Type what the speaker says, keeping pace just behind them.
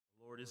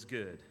Is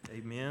good.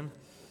 Amen.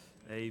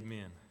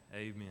 Amen.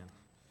 Amen.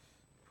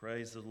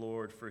 Praise the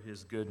Lord for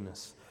His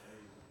goodness.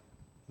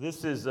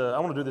 This is, I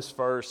want to do this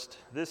first.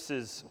 This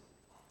is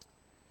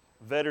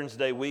Veterans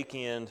Day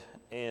weekend,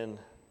 and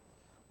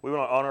we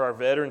want to honor our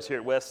veterans here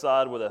at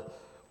Westside with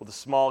a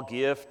small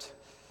gift.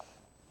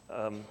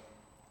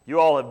 You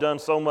all have done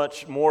so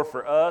much more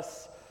for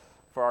us,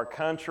 for our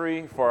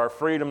country, for our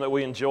freedom that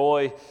we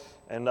enjoy,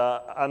 and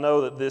I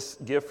know that this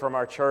gift from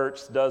our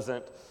church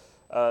doesn't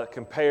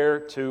compare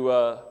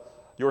to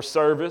your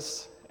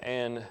service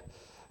and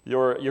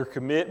your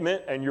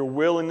commitment and your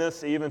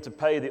willingness even to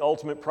pay the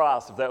ultimate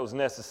price if that was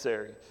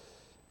necessary.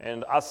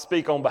 And I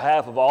speak on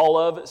behalf of all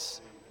of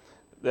us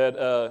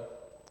that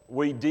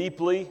we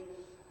deeply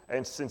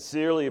and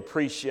sincerely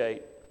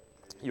appreciate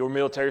your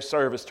military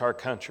service to our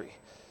country.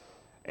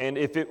 And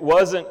if it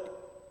wasn't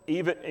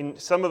even,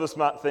 and some of us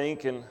might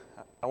think, and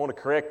I want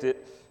to correct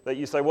it, that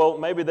you say, well,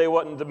 maybe they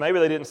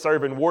didn't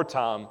serve in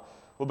wartime.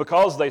 Well,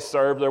 because they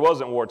served, there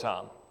wasn't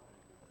wartime.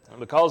 And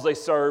because they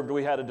served,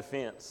 we had a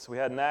defense. We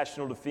had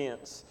national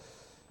defense.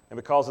 And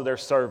because of their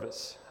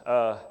service.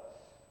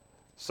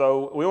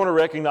 So we want to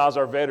recognize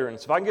our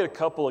veterans. If I can get a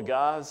couple of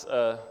guys.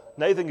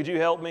 Nathan, could you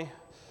help me?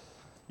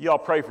 You all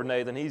pray for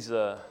Nathan. He's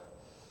got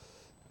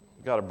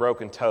a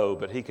broken toe,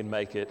 but he can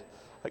make it.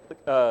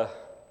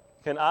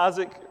 Can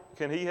Isaac,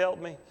 can he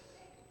help me?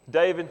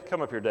 David,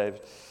 come up here,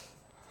 David.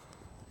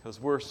 Because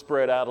we're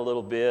spread out a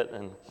little bit,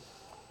 and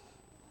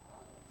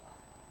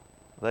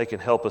they can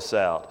help us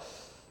out.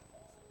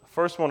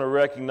 First, I want to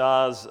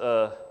recognize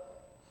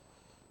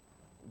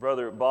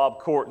Brother Bob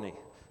Courtney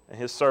and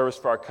his service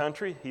for our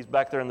country. He's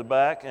back there in the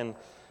back. And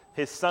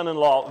his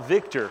son-in-law,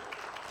 Victor.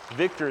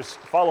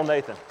 Follow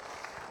Nathan.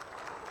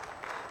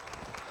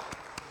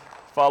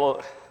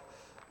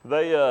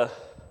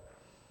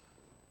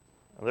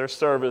 Their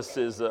service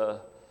is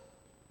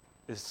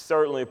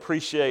certainly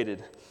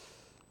appreciated.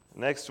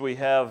 Next, we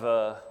have,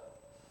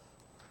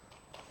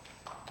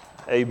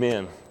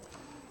 amen,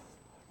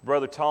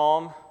 Brother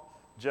Tom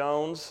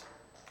Jones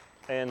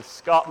and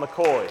Scott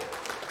McCoy.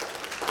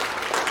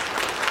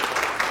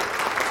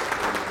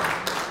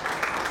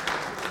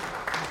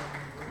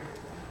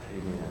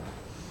 Amen.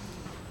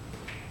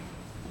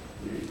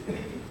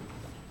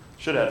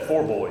 Should have had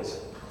 4 boys.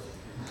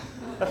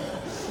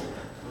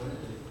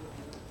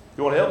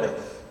 You want to help me?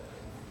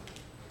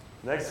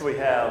 Next we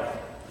have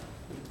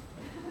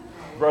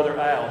Brother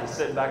Al. He's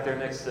sitting back there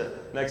next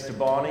to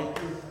Bonnie.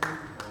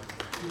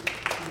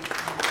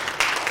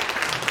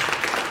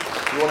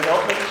 You want to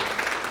help me?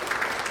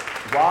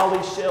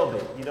 Wiley Shelby.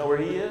 You know where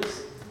he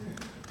is?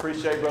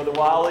 Appreciate Brother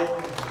Wiley.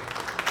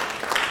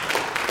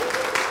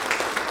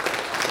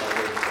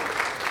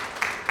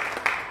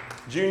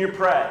 Junior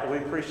Pratt, we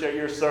appreciate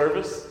your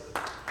service.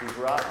 He's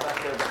right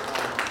back there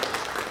behind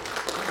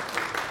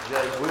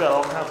Jay. We got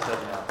all kinds of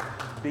stuff now.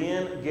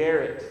 Ben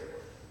Garrett.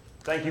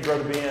 Thank you,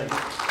 Brother Ben.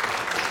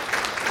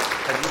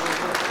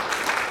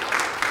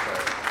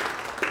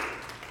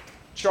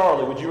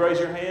 Charlie, would you raise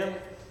your hand?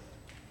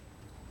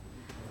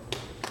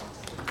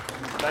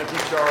 Thank you,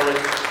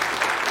 Charlie.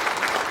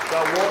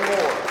 Got one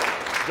more.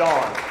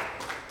 Don.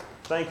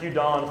 Thank you,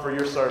 Don, for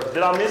your service.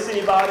 Did I miss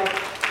anybody?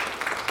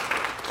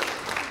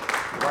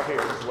 Right here,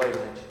 just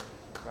waving at you.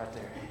 Right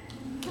there.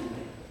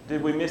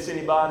 Did we miss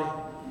anybody?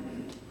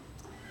 Amen.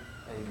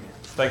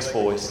 Thanks,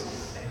 boys.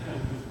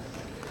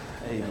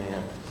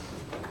 Amen.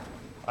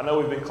 I know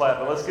we've been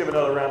clapping. Let's give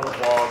another round of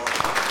applause.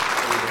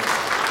 Amen.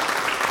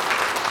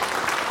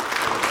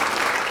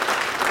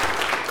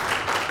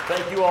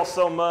 Thank you all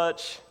so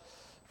much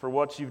for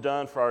what you've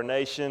done for our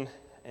nation,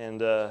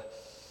 and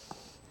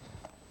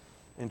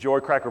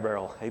enjoy Cracker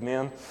Barrel.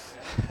 Amen?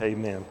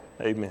 Amen.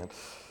 Amen.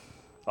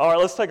 All right,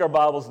 let's take our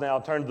Bibles now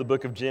and turn to the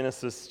book of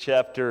Genesis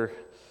chapter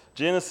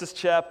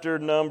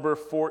number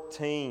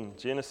 14.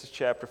 Genesis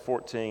chapter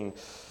 14.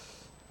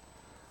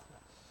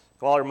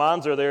 While our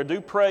minds are there,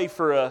 do pray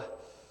for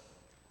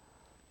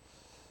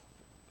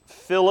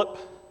Philip.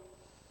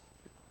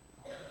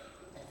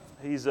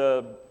 He's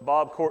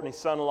Bob Courtney's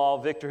son-in-law,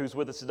 Victor, who's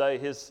with us today.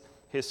 His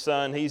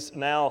son, he's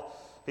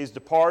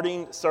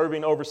departing,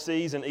 serving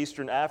overseas in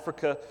Eastern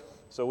Africa.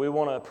 So we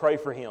want to pray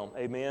for him.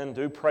 Amen.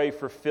 Do pray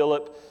for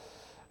Philip,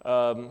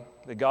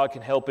 that God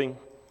can help him,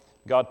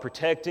 God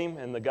protect him,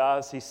 and the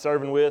guys he's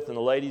serving with and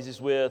the ladies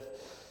he's with.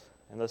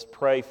 And let's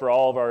pray for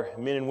all of our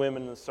men and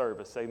women in the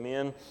service.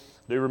 Amen.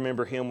 Do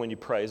remember him when you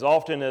pray. As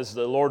often as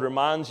the Lord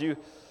reminds you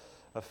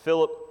of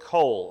Philip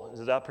Cole.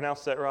 Did I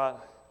pronounce that right?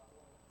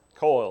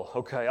 Coyle.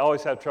 Okay, I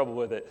always have trouble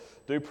with it.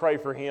 Do pray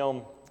for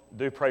him.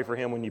 Do pray for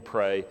him when you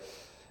pray,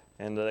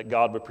 and that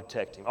God would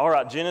protect him. All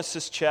right,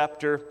 Genesis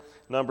chapter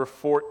number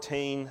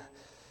 14.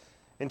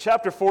 In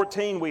chapter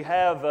 14, we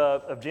have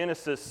of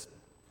Genesis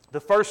the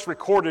first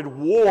recorded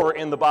war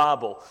in the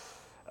Bible.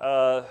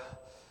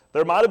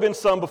 There might have been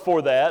some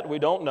before that. We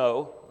don't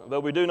know,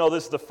 but we do know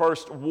this is the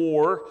first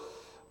war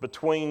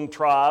between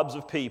tribes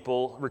of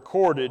people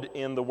recorded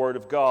in the Word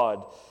of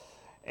God.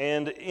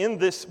 And in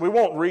this, we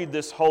won't read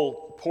this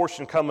whole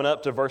portion coming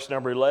up to verse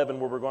number 11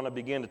 where we're going to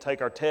begin to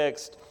take our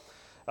text.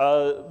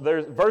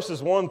 There's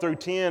verses 1 through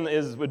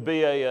 10 would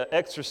be a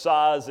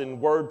exercise in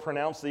word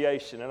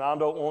pronunciation, and I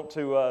don't want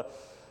to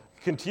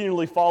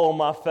continually fall on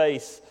my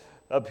face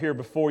up here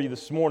before you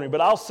this morning.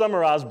 But I'll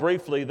summarize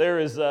briefly.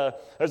 There's a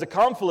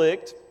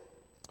conflict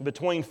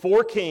between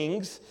four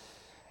kings,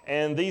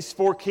 and these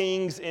four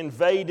kings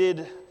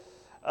invaded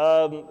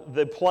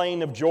the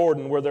plain of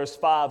Jordan, where there's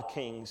 5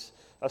 kings.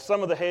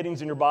 Some of the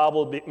headings in your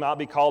Bible might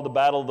be called the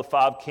Battle of the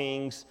 5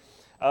 Kings.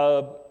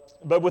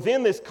 But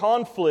within this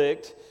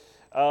conflict,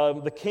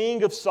 the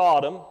king of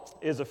Sodom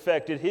is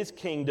affected, his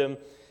kingdom,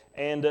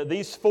 and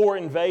these 4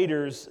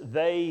 invaders,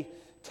 they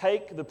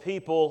take the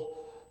people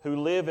who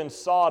live in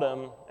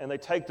Sodom and they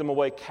take them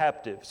away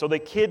captive. So they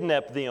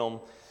kidnap them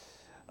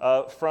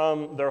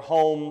from their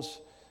homes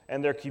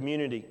and their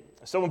community.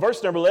 So in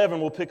verse number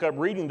 11, we'll pick up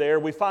reading there,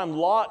 we find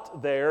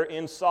Lot there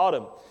in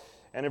Sodom.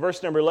 And in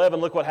verse number 11,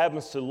 look what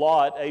happens to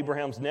Lot,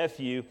 Abraham's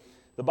nephew.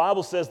 The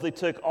Bible says they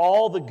took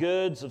all the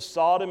goods of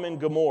Sodom and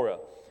Gomorrah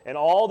and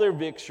all their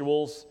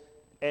victuals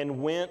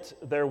and went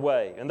their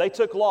way. And they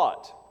took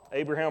Lot,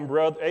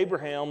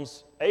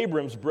 Abram's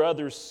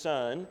brother's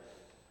son,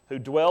 who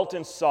dwelt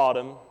in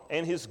Sodom,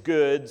 and his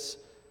goods,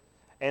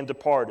 and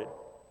departed.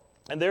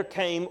 And there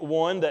came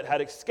one that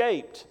had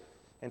escaped,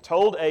 and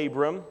told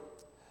Abram,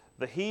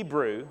 the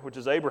Hebrew, which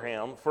is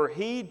Abraham, for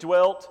he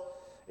dwelt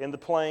in the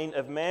plain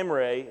of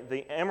Mamre,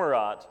 the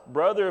Amorite,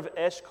 brother of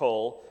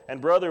Eshcol,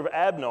 and brother of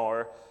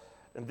Abner,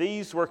 and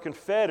these were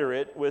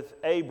confederate with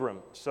Abram.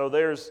 So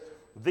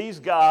these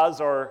guys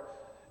are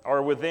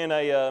within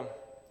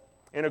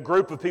in a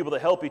group of people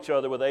that help each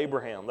other with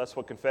Abraham. That's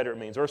what confederate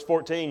means. Verse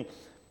 14,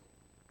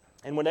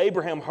 and when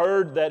Abraham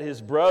heard that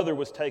his brother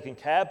was taken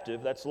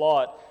captive, that's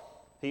Lot,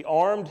 he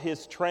armed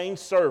his trained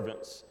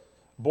servants,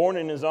 born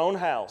in his own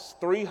house,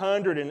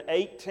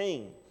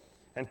 318,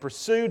 and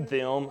pursued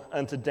them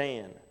unto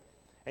Dan.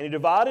 And he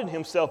divided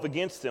himself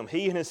against them,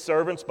 he and his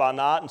servants by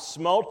night, and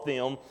smote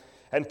them,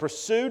 and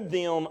pursued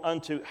them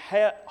unto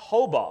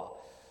Hobah,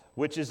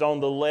 which is on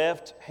the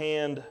left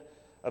hand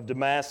of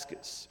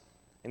Damascus.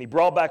 And he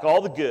brought back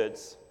all the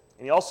goods,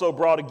 and he also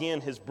brought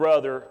again his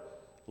brother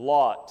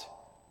Lot,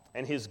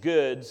 and his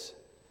goods,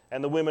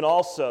 and the women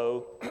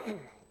also,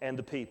 and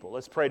the people.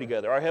 Let's pray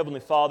together. Our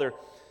Heavenly Father,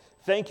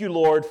 thank you,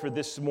 Lord, for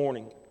this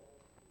morning.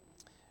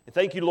 And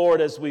thank you,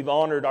 Lord, as we've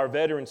honored our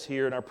veterans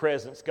here in our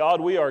presence. God,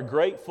 we are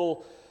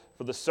grateful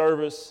for the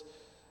service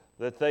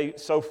that they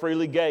so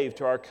freely gave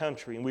to our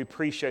country, and we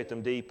appreciate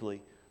them deeply.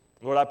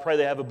 Lord, I pray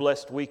they have a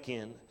blessed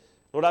weekend.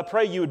 Lord, I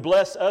pray you would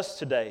bless us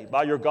today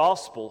by your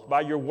gospel,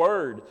 by your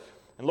word.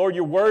 And Lord,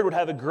 your word would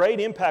have a great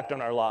impact on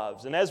our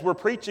lives. And as we're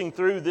preaching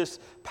through this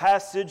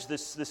passage,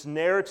 this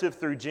narrative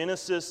through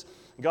Genesis,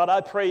 God, I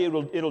pray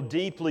it'll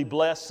deeply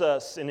bless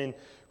us and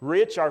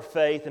enrich our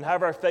faith and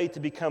have our faith to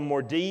become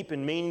more deep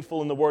and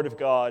meaningful in the Word of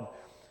God.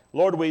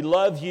 Lord, we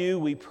love you,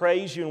 we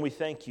praise you, and we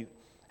thank you.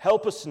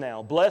 Help us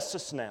now, bless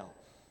us now.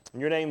 In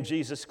your name,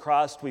 Jesus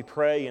Christ, we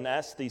pray and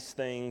ask these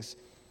things.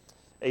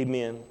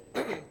 Amen.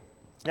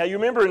 Now, you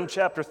remember in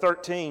chapter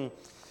 13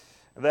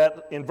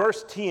 that in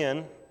verse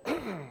 10,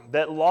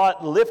 that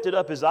Lot lifted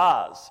up his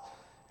eyes,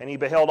 and he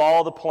beheld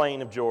all the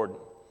plain of Jordan.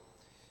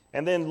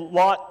 And then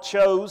Lot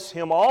chose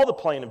him all the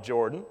plain of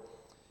Jordan.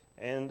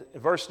 And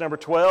verse number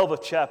 12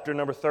 of chapter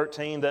number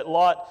 13, that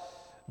Lot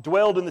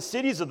dwelled in the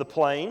cities of the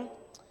plain.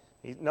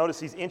 Notice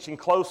he's inching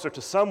closer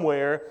to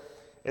somewhere.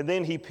 And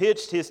then he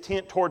pitched his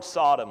tent towards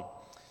Sodom.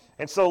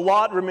 And so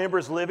Lot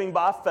remembers living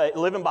by sight.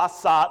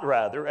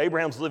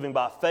 Abraham's living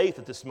by faith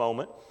at this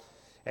moment.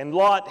 And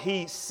Lot,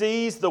 he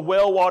sees the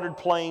well-watered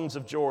plains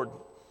of Jordan.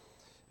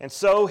 And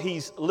so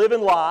he's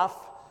living life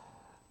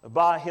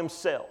by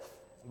himself,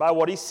 by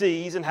what he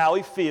sees and how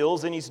he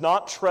feels, and he's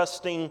not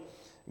trusting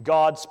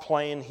God's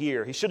plan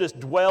here. He should have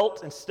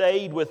dwelt and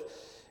stayed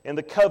in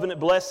the covenant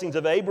blessings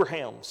of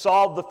Abraham,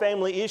 solved the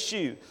family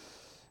issue.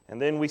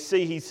 And then we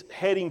see he's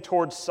heading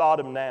towards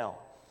Sodom now.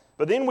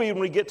 But then when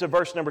we get to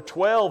verse number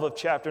 12 of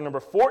chapter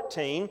number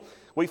 14,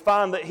 we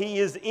find that he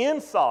is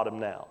in Sodom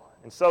now.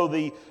 And so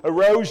the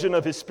erosion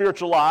of his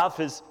spiritual life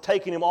has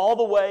taken him all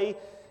the way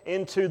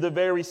into the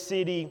very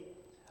city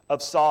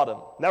of Sodom.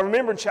 Now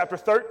remember in chapter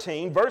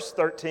 13, verse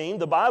 13,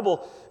 the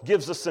Bible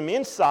gives us some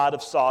insight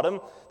of Sodom.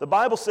 The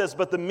Bible says,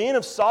 but the men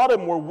of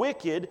Sodom were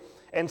wicked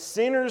and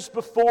sinners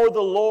before the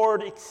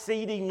Lord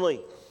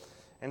exceedingly.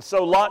 And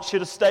so Lot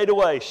should have stayed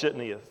away,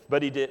 shouldn't he have?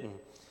 But he didn't.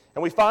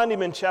 And we find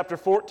him in chapter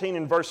 14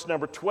 in verse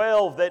number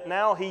 12 that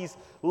now he's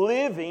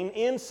living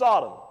in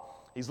Sodom.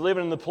 He's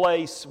living in the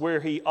place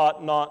where he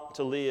ought not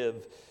to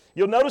live.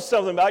 You'll notice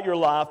something about your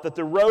life, that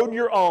the road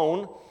you're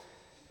on,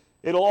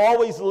 it'll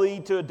always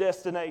lead to a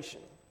destination.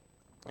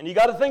 And you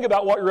got to think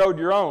about what road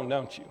you're on,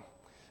 don't you?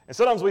 And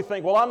sometimes we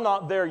think, well, I'm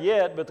not there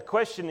yet, but the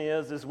question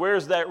is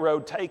where's that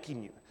road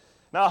taking you?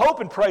 Now, I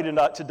hope and pray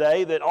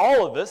today that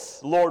all of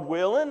us, Lord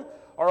willing,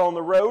 are on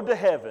the road to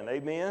heaven,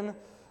 amen?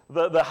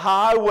 The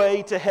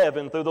highway to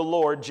heaven through the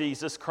Lord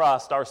Jesus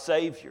Christ, our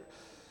Savior.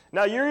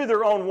 Now, you're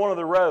either on one of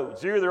the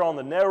roads. You're either on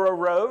the narrow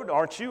road,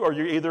 aren't you? Or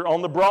you're either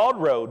on the broad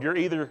road. You're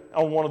either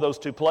on one of those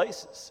two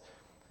places.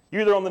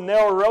 You're either on the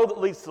narrow road that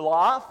leads to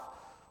life,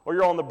 or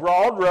you're on the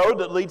broad road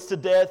that leads to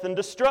death and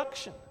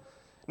destruction.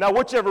 Now,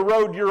 whichever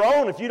road you're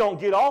on, if you don't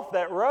get off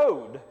that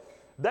road,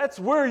 that's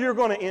where you're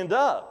going to end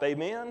up,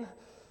 amen?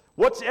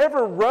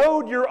 Whichever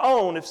road you're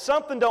on, if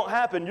something don't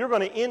happen, you're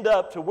going to end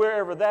up to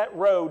wherever that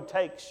road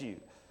takes you.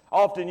 I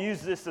often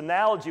use this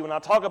analogy when I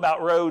talk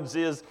about roads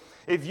is,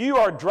 if you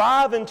are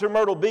driving to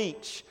Myrtle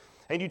Beach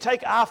and you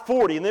take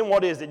I-40, and then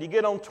what is it? You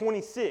get on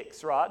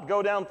 26, right?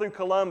 Go down through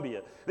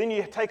Columbia. Then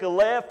you take a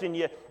left and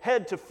you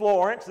head to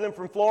Florence. And then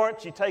from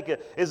Florence you take a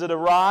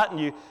right? And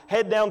you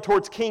head down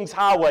towards Kings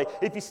Highway.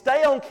 If you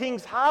stay on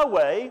Kings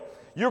Highway,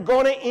 you're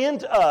going to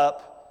end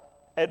up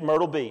at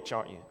Myrtle Beach,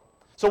 aren't you?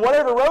 So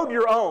whatever road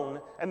you're on,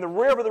 and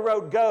wherever the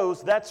road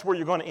goes, that's where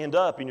you're going to end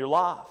up in your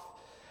life.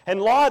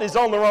 And Lot is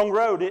on the wrong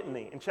road, isn't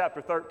he, in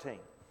chapter 13?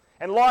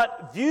 And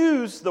Lot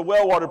views the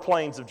well-watered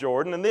plains of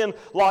Jordan, and then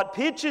Lot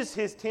pitches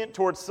his tent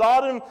towards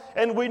Sodom,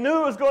 and we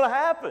knew it was going to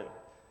happen.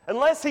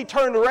 Unless he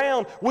turned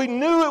around, we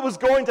knew it was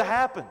going to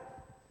happen.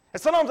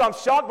 And sometimes I'm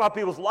shocked by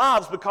people's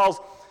lives because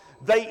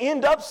they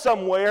end up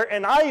somewhere,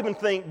 and I even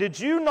think, did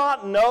you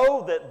not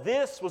know that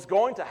this was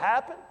going to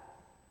happen?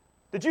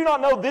 Did you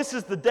not know this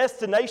is the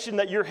destination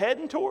that you're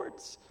heading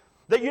towards?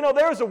 That,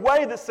 there's a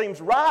way that seems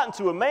right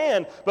unto a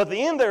man, but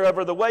the end thereof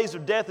are the ways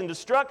of death and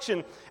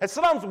destruction. And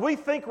sometimes we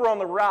think we're on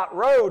the right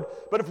road,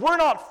 but if we're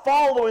not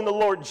following the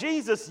Lord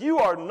Jesus, you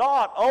are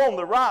not on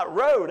the right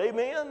road.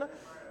 Amen?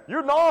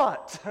 You're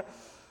not.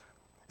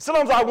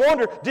 Sometimes I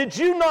wonder, did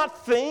you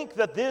not think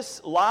that this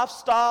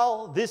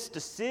lifestyle, this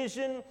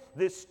decision,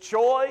 this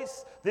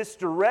choice, this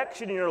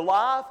direction in your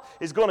life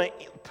is going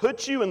to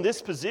put you in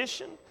this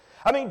position?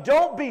 I mean,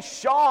 don't be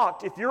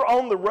shocked if you're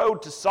on the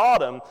road to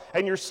Sodom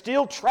and you're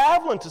still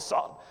traveling to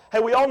Sodom.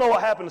 Hey, we all know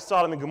what happened to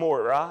Sodom and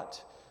Gomorrah,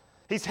 right?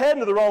 He's heading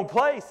to the wrong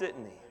place, isn't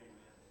he?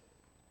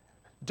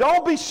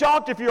 Don't be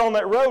shocked if you're on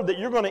that road that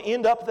you're going to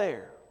end up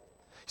there.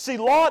 See,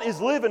 Lot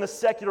is living a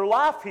secular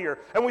life here,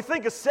 and we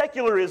think of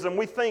secularism,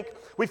 we think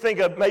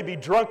of maybe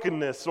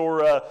drunkenness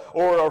or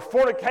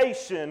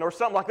fornication or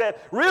something like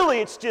that. Really,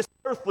 it's just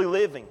earthly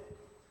living.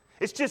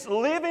 It's just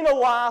living a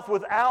life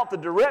without the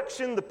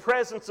direction, the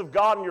presence of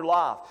God in your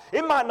life.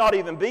 It might not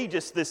even be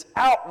just this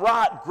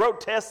outright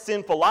grotesque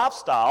sinful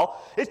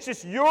lifestyle. It's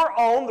just you're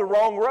on the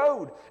wrong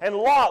road. And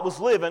Lot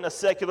was living a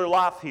secular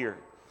life here.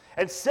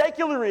 And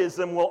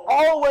secularism will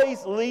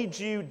always lead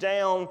you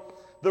down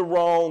the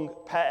wrong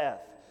path.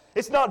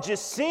 It's not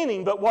just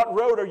sinning, but what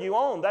road are you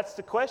on? That's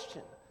the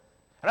question.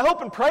 And I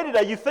hope and pray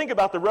today you think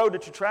about the road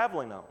that you're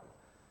traveling on.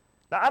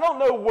 Now, I don't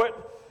know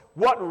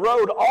what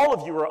road all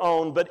of you are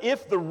on, but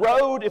if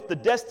the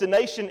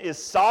destination is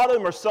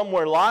Sodom or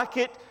somewhere like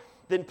it,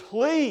 then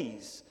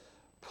please,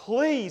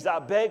 I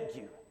beg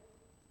you,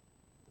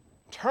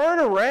 turn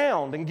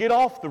around and get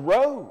off the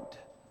road.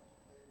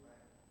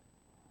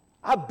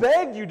 I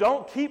beg you,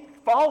 don't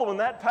keep following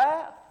that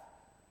path,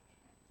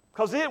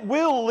 because it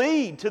will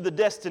lead to the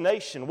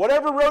destination.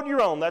 Whatever road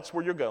you're on, that's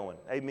where you're going.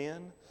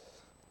 Amen?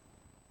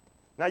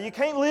 Now, you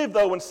can't live,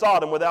 though, in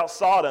Sodom without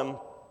Sodom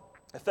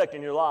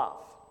affecting your life.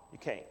 You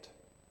can't.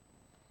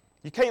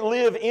 You can't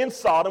live in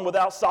Sodom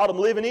without Sodom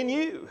living in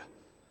you.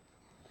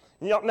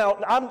 Now,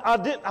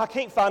 I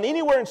can't find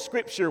anywhere in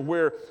Scripture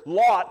where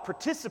Lot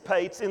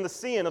participates in the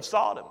sin of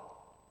Sodom.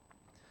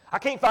 I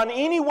can't find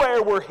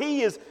anywhere where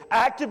he is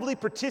actively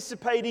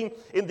participating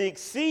in the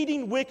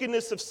exceeding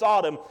wickedness of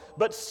Sodom,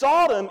 but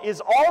Sodom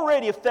is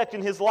already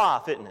affecting his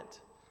life, isn't it?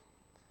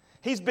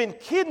 He's been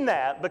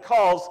kidnapped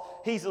because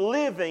he's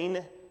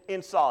living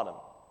in Sodom.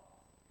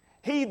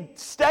 He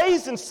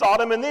stays in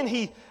Sodom, and then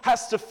he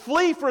has to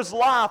flee for his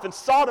life, and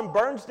Sodom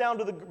burns down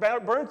to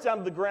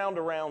the ground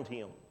around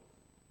him.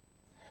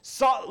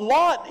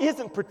 Lot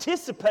isn't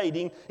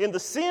participating in the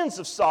sins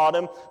of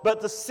Sodom, but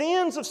the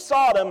sins of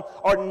Sodom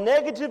are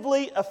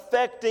negatively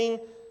affecting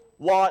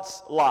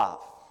Lot's life.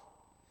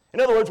 In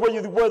other words,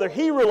 whether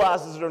he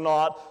realizes it or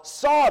not,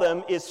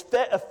 Sodom is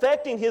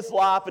affecting his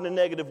life in a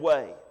negative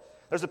way.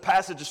 There's a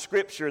passage of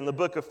Scripture in the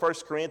book of 1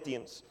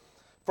 Corinthians.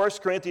 1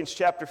 Corinthians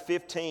chapter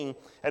 15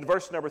 at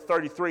verse number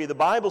 33, the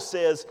Bible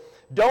says,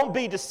 "Don't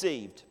be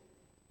deceived.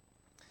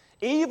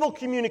 Evil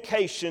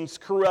communications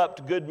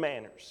corrupt good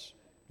manners."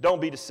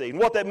 Don't be deceived.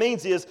 And what that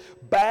means is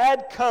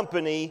bad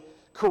company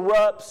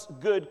corrupts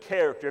good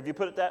character. Have you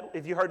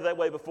heard it that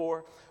way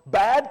before?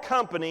 Bad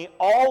company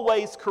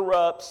always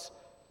corrupts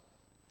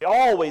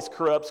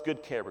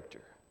good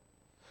character.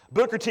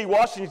 Booker T.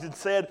 Washington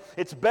said,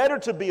 "It's better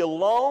to be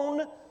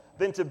alone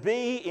than to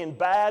be in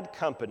bad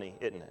company,"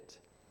 isn't it?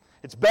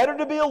 It's better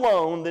to be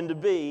alone than to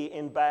be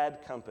in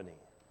bad company.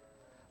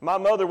 My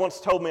mother once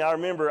told me, I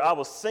remember I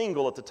was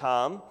single at the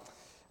time,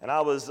 and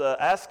I was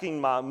asking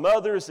my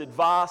mother's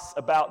advice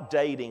about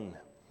dating,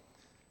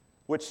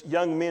 which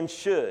young men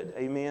should,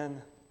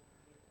 amen?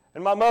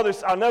 And my mother,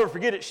 I'll never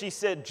forget it, she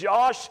said,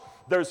 "Josh,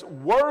 there's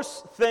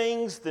worse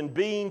things than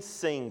being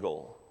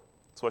single."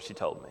 That's what she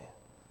told me.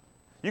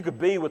 You could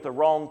be with the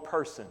wrong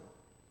person.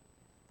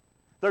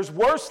 There's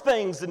worse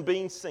things than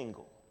being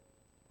single.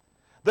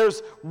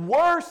 There's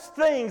worse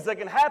things that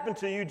can happen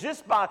to you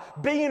just by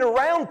being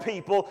around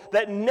people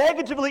that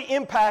negatively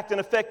impact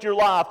and affect your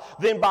life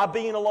than by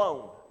being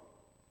alone.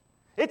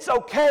 It's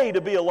okay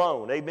to be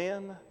alone,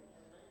 amen?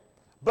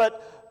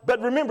 But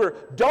remember,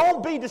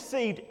 don't be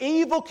deceived.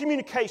 Evil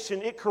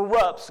communication, it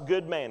corrupts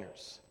good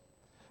manners.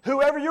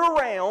 Whoever you're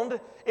around,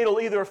 it'll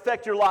either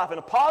affect your life in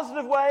a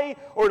positive way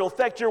or it'll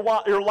affect your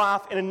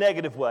life in a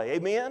negative way.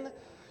 Amen?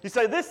 You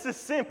say, this is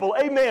simple.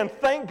 Amen.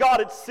 Thank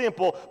God it's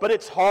simple, but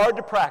it's hard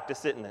to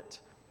practice, isn't it?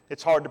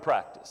 It's hard to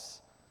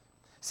practice.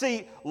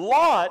 See,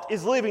 Lot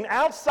is living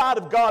outside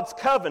of God's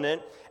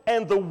covenant,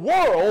 and the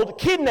world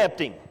kidnapped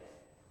him.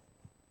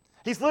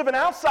 He's living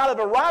outside of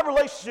a right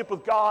relationship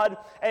with God,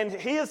 and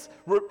his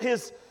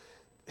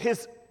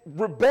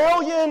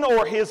rebellion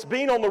or his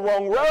being on the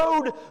wrong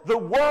road, the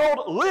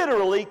world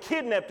literally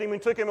kidnapped him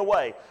and took him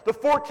away. The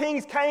 4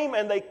 kings came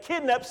and they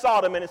kidnapped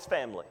Sodom and his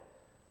family.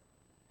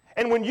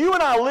 And when you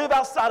and I live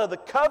outside of the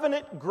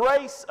covenant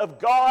grace of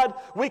God,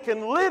 we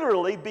can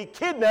literally be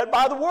kidnapped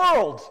by the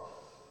world.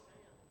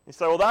 You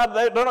say, well,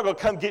 they're not going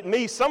to come get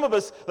me. Some of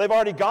us, they've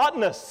already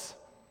gotten us.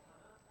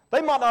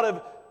 They might not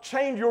have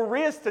chained your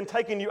wrist and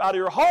taken you out of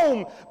your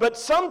home, but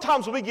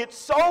sometimes we get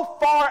so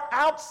far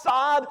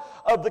outside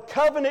of the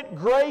covenant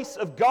grace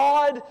of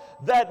God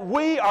that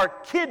we are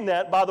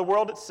kidnapped by the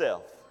world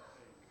itself.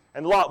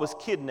 And Lot was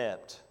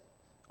kidnapped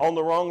on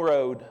the wrong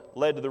road,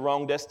 led to the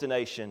wrong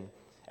destination,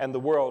 and the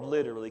world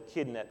literally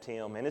kidnapped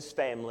him and his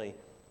family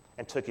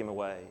and took him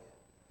away.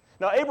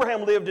 Now,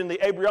 Abraham lived in the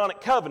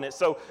Abrahamic covenant,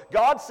 so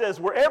God says,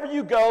 wherever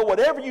you go,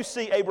 whatever you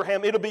see,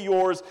 Abraham, it'll be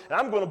yours, and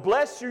I'm going to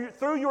bless you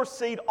through your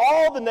seed.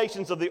 All the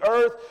nations of the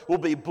earth will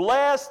be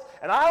blessed,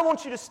 and I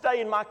want you to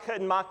stay in my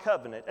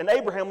covenant. And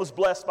Abraham was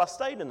blessed by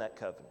staying in that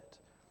covenant.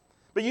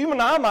 But you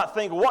and I might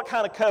think, well, what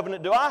kind of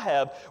covenant do I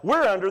have?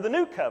 We're under the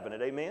new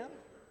covenant, amen?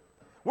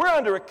 We're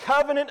under a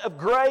covenant of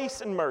grace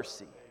and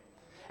mercy.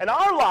 And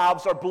our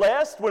lives are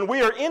blessed when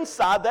we are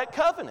inside that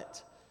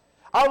covenant.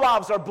 Our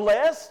lives are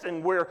blessed,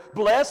 and we're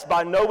blessed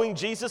by knowing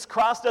Jesus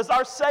Christ as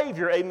our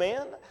Savior,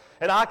 amen?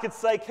 And I could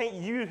say, can't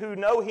you who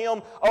know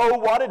Him, oh,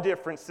 what a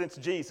difference since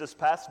Jesus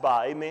passed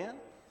by, amen?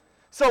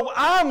 So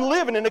I'm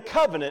living in a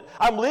covenant.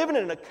 I'm living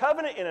in a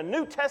covenant in a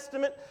New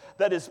Testament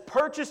that is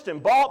purchased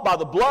and bought by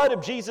the blood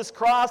of Jesus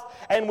Christ.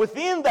 And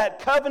within that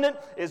covenant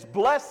is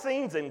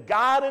blessings and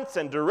guidance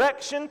and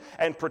direction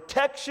and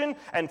protection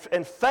and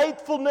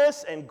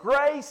faithfulness and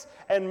grace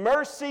and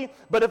mercy.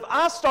 But if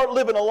I start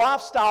living a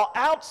lifestyle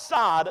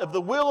outside of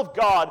the will of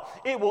God,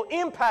 it will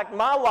impact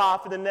my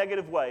life in a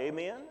negative way.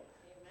 Amen?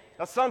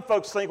 Now, some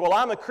folks think, well,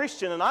 I'm a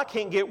Christian and I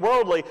can't get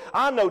worldly.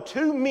 I know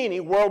too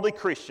many worldly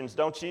Christians,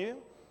 don't you?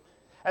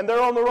 And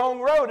they're on the wrong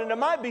road, and it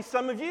might be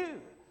some of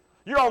you.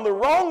 You're on the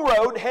wrong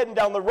road, heading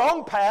down the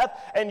wrong path,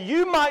 and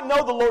you might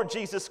know the Lord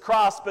Jesus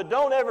Christ, but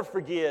don't ever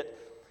forget,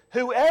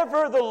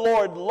 whoever the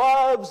Lord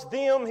loves,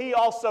 them He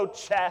also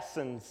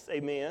chastens.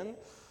 Amen?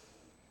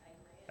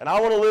 And I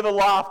want to live a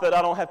life that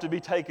I don't have to be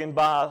taken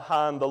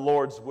behind the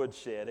Lord's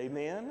woodshed.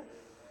 Amen?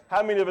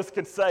 How many of us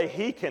can say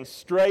He can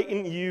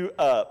straighten you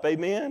up?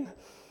 Amen?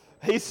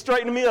 He's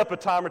straightened me up a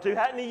time or two,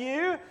 hadn't He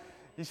you?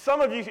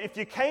 Some of you, if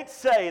you can't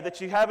say that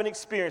you haven't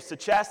experienced the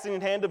chastening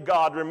hand of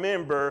God,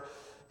 remember,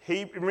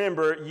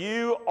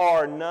 you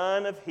are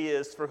none of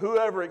His. For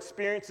whoever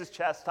experiences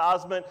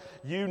chastisement,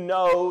 you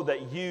know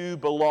that you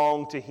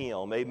belong to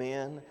Him.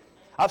 Amen?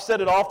 I've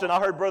said it often. I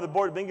heard Brother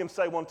Boyd Bingham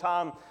say one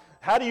time,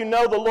 how do you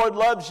know the Lord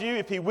loves you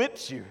if He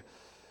whips you?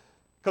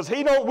 Because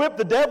He don't whip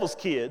the devil's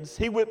kids.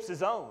 He whips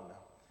His own.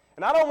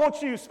 And I don't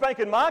want you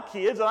spanking my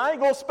kids, and I ain't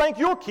going to spank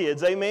your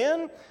kids.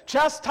 Amen?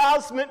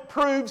 Chastisement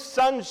proves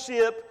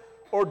sonship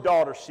or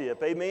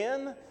daughtership.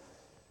 Amen?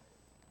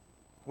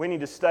 We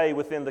need to stay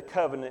within the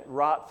covenant,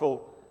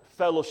 rightful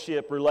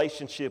fellowship,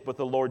 relationship with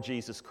the Lord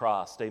Jesus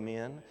Christ.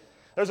 Amen?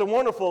 There's a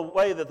wonderful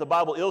way that the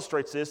Bible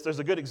illustrates this. There's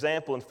a good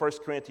example in 1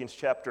 Corinthians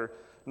chapter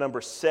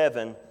number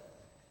 7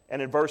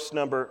 and in verse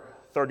number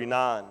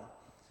 39.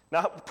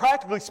 Now,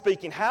 practically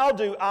speaking, how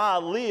do I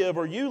live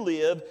or you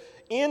live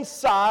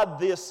inside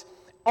this,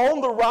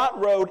 on the right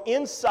road,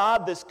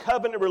 inside this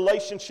covenant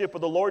relationship with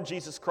the Lord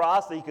Jesus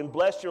Christ, that He can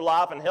bless your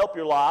life and help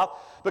your life?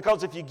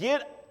 Because if you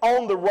get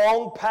on the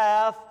wrong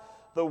path,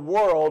 the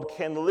world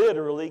can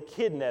literally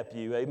kidnap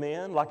you,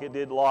 amen? Like it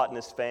did Lot and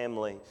his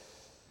family.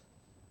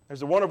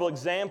 There's a wonderful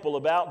example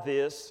about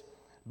this,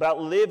 about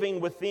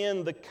living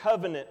within the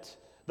covenant,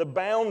 the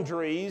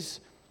boundaries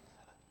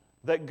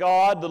that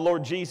God, the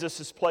Lord Jesus,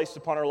 has placed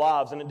upon our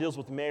lives, and it deals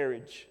with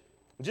marriage.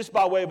 Just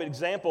by way of an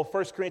example,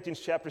 1 Corinthians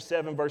chapter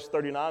 7, verse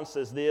 39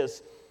 says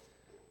this,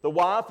 the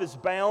wife is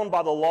bound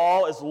by the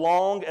law as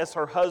long as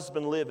her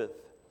husband liveth.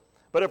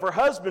 But if her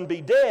husband be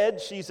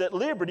dead, she's at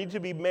liberty to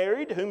be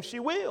married to whom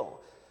she will,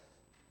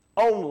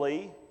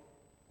 only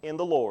in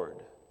the Lord.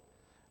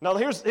 Now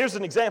here's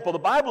an example. The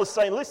Bible is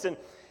saying, listen,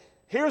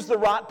 here's the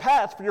right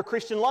path for your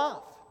Christian life.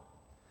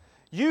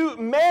 You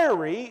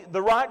marry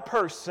the right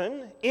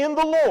person in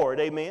the Lord,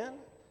 amen?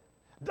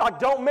 Like,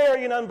 don't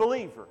marry an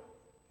unbeliever.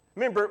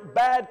 Remember,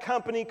 bad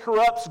company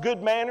corrupts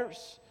good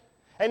manners.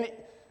 And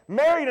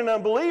Marrying an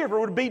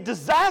unbeliever would be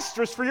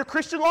disastrous for your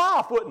Christian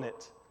life, wouldn't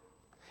it?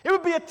 It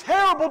would be a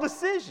terrible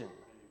decision.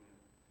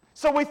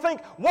 So we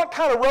think, what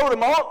kind of road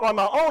am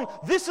I on?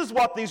 This is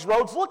what these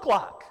roads look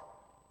like.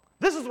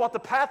 This is what the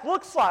path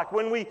looks like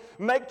when we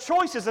make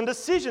choices and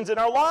decisions in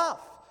our life.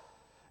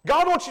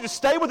 God wants you to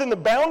stay within the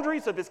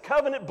boundaries of His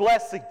covenant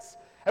blessings.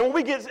 And when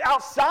we get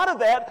outside of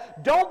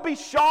that, don't be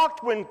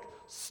shocked when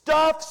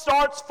stuff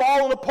starts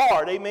falling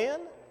apart. Amen?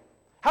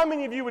 How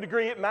many of you would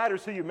agree it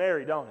matters who you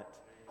marry, don't it?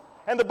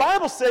 And the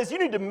Bible says you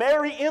need to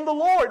marry in the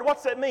Lord.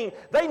 What's that mean?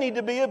 They need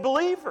to be a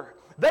believer.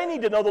 They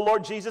need to know the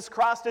Lord Jesus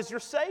Christ as your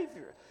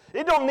Savior.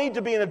 It don't need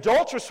to be an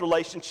adulterous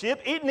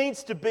relationship. It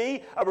needs to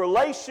be a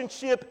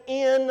relationship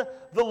in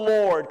the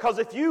Lord. Because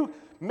if you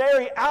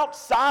marry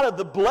outside of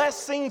the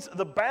blessings,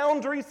 the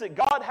boundaries that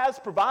God has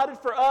provided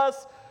for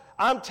us,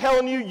 I'm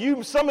telling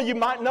you, some of you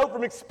might know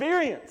from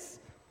experience,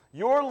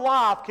 your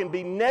life can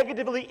be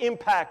negatively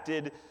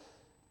impacted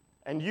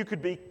and you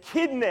could be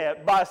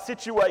kidnapped by a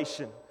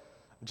situation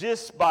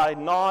just by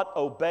not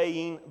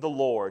obeying the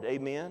Lord.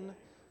 Amen?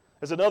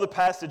 There's another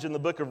passage in the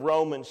book of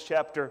Romans,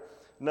 chapter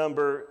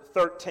number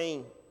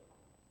 13.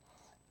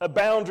 A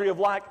boundary of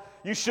like,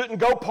 you shouldn't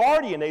go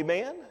partying,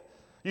 amen?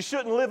 You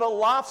shouldn't live a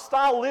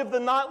lifestyle, live the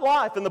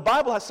nightlife. And the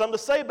Bible has something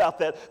to say about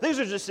that. These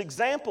are just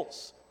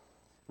examples.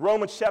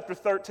 Romans chapter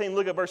 13,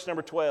 look at verse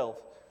number 12.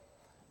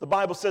 The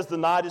Bible says, the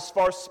night is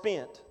far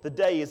spent, the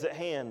day is at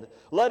hand.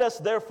 Let us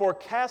therefore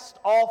cast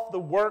off the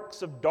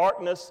works of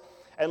darkness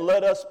and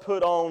let us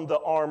put on the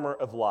armor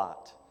of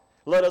light.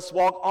 Let us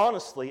walk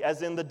honestly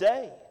as in the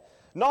day,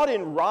 not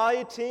in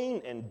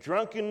rioting and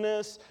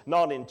drunkenness,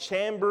 not in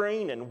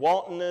chambering and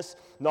wantonness,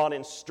 not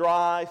in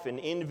strife and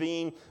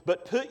envying,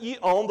 but put ye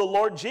on the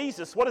Lord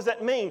Jesus. What does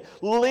that mean?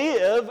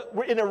 Live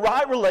in a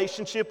right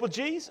relationship with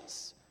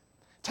Jesus.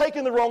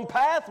 Taking the wrong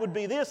path would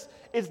be this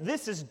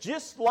is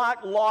just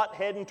like Lot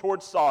heading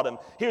towards Sodom.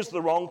 Here's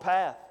the wrong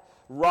path.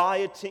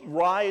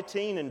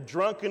 Rioting and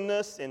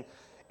drunkenness and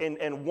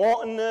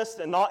wantonness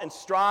and not in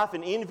strife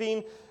and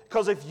envying.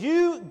 Because if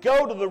you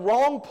go to the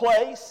wrong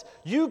place,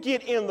 you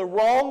get in the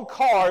wrong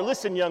car.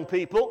 Listen, young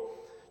people,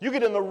 you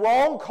get in the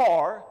wrong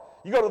car,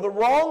 you go to the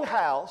wrong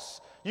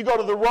house, you go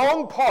to the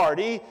wrong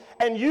party,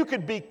 and you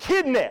could be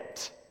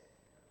kidnapped.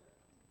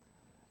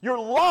 Your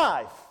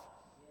life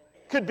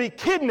could be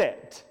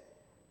kidnapped.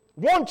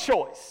 One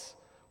choice,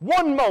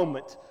 one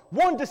moment,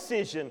 one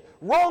decision,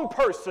 wrong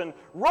person,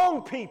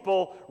 wrong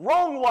people,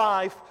 wrong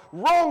life,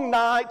 wrong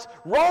night,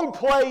 wrong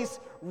place,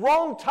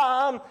 wrong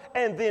time,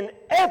 and then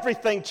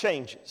everything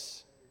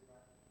changes.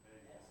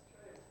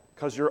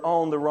 Because you're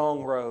on the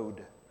wrong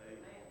road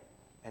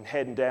and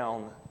heading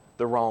down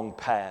the wrong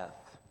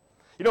path.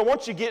 You know,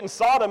 once you get in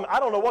Sodom, I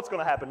don't know what's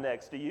going to happen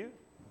next to you.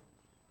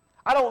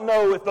 I don't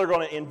know if they're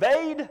going to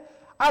invade.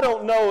 I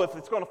don't know if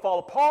it's going to fall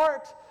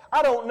apart.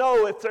 I don't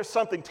know if there's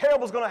something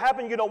terrible is going to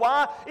happen. You know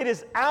why? It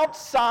is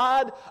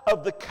outside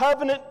of the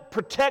covenant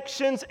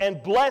protections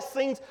and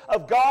blessings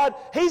of God.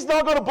 He's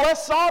not going to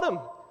bless Sodom.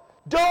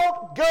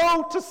 Don't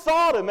go to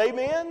Sodom,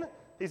 amen?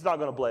 He's not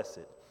going to bless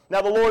it.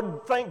 Now the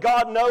Lord, thank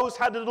God, knows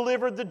how to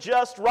deliver the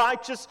just,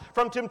 righteous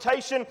from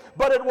temptation,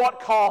 but at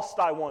what cost,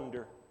 I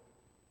wonder?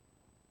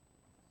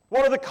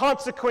 What are the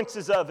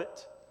consequences of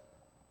it?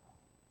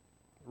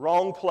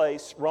 Wrong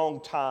place, wrong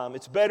time.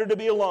 It's better to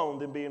be alone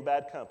than be in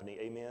bad company,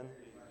 amen?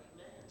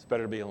 It's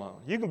better to be alone.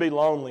 You can be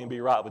lonely and be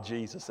right with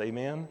Jesus,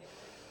 amen?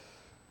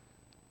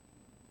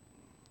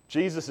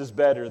 Jesus is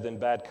better than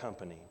bad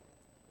company.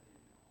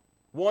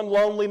 One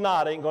lonely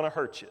night ain't going to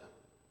hurt you.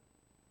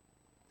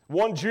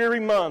 One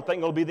dreary month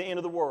ain't going to be the end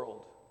of the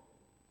world.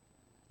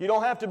 You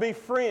don't have to be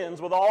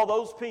friends with all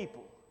those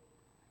people.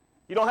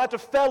 You don't have to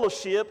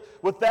fellowship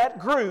with that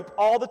group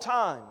all the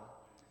time.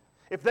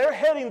 If they're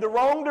heading the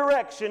wrong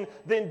direction,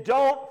 then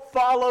don't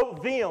follow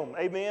them.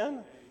 Amen?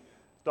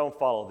 Don't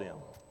follow them.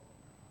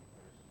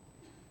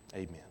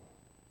 Amen.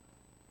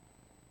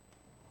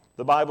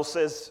 The Bible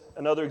says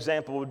another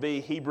example would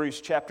be Hebrews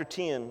chapter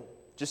 10.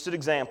 Just an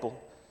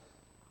example.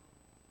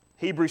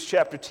 Hebrews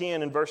chapter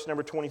 10 and verse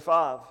number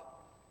 25.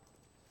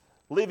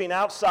 Living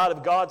outside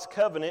of God's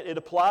covenant, it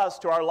applies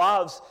to our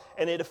lives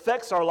and it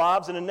affects our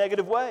lives in a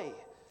negative way.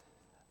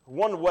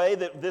 One way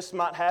that this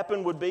might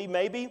happen would be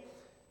maybe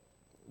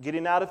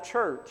getting out of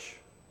church.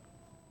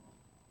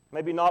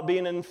 Maybe not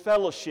being in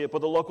fellowship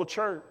with a local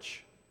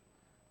church.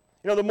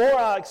 You know, the more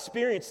I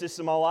experience this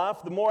in my life,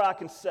 the more I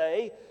can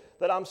say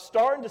that I'm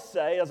starting to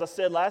say, as I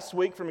said last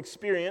week from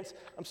experience,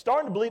 I'm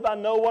starting to believe I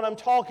know what I'm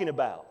talking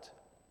about.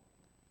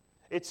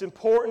 It's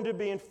important to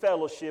be in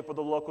fellowship with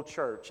a local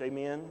church.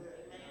 Amen?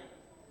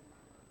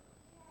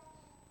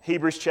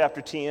 Hebrews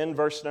chapter 10,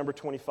 verse number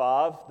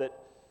 25, that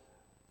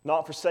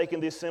not forsaking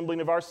the assembling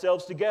of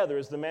ourselves together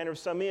as the manner of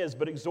some is,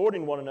 but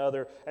exhorting one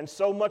another, and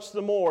so much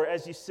the more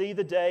as you see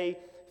the day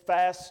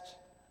fast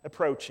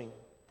approaching.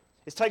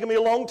 It's taken me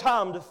a long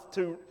time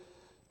to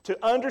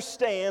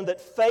understand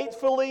that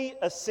faithfully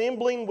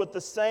assembling with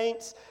the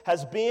saints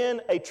has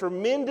been a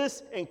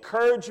tremendous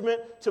encouragement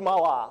to my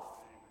life.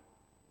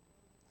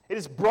 It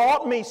has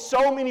brought me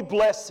so many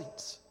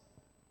blessings.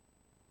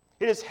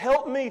 It has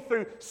helped me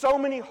through so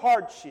many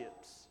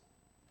hardships.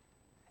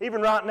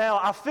 Even right now,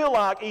 I feel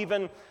like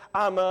even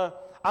I'm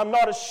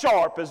not as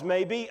sharp as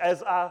maybe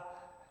as I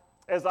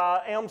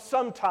am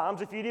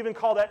sometimes, if you'd even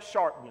call that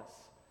sharpness.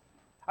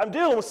 I'm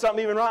dealing with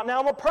something even right now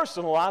in my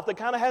personal life that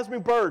kind of has me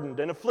burdened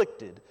and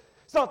afflicted.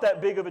 It's not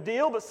that big of a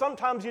deal, but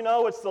sometimes,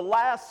 it's the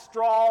last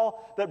straw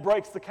that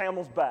breaks the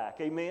camel's back.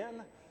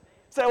 Amen?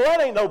 Say, well,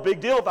 that ain't no big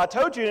deal if I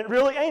told you, and it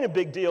really ain't a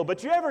big deal.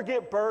 But you ever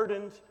get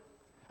burdened?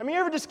 You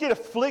ever just get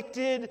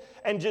afflicted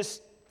and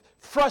just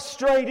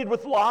frustrated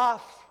with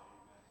life?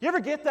 You ever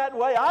get that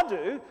way? I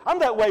do. I'm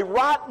that way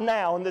right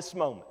now in this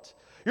moment.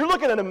 You're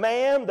looking at a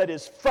man that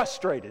is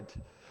frustrated.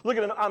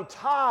 Looking at him, I'm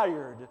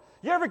tired.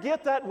 You ever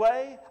get that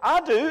way?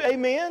 I do,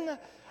 amen.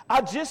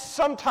 I just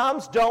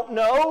sometimes don't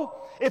know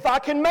if I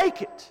can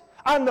make it.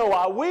 I know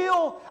I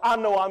will. I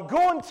know I'm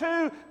going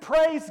to.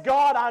 Praise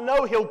God, I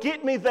know He'll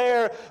get me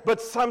there.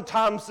 But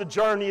sometimes the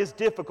journey is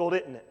difficult,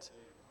 isn't it?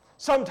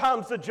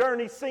 Sometimes the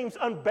journey seems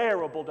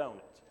unbearable, don't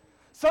it?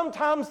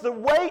 Sometimes the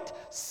weight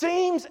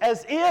seems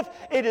as if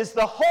it is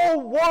the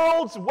whole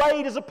world's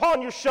weight is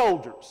upon your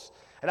shoulders.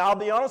 And I'll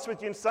be honest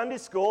with you, in Sunday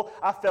school,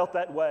 I felt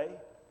that way.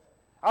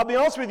 I'll be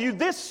honest with you,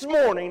 this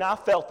morning I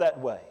felt that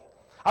way.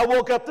 I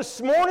woke up this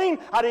morning,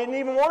 I didn't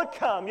even want to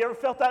come. You ever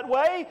felt that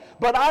way?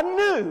 But I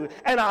knew,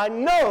 and I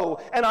know,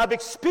 and I've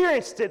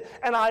experienced it,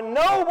 and I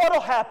know what will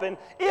happen.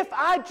 If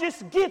I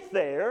just get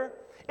there,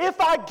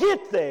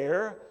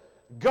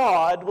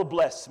 God will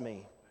bless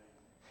me.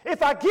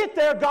 If I get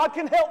there, God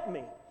can help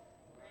me.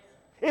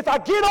 If I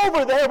get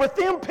over there with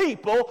them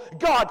people,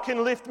 God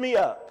can lift me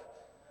up.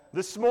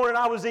 This morning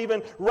I was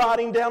even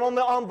writing down on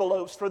the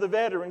envelopes for the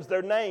veterans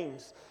their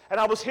names. And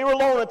I was here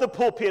alone at the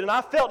pulpit, and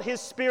I felt His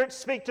Spirit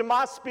speak to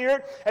my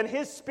spirit, and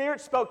His Spirit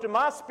spoke to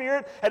my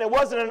spirit, and it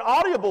wasn't an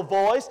audible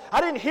voice.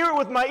 I didn't hear it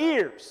with my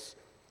ears.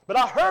 But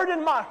I heard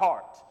in my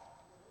heart,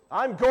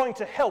 I'm going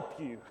to help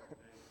you.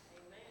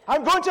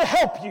 I'm going to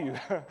help you.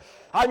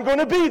 I'm going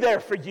to be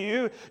there for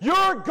you.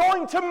 You're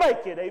going to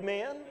make it,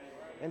 amen?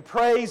 And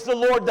praise the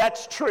Lord,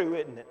 that's true,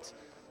 isn't it?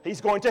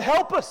 He's going to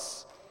help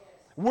us.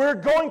 We're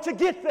going to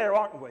get there,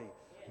 aren't we?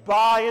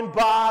 By and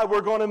by,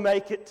 we're going to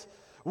make it.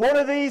 One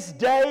of these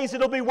days,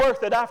 it'll be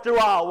worth it after a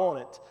while, won't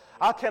it?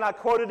 Can I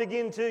quote it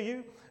again to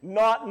you?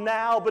 Not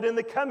now, but in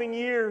the coming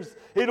years,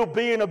 it'll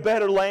be in a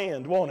better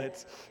land, won't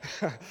it?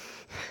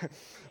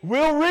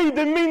 We'll read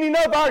the meaning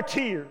of our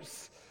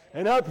tears,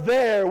 and up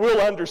there,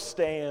 we'll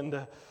understand.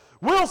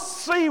 We'll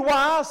see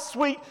why,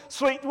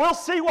 we'll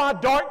see why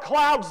dark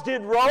clouds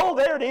did roll,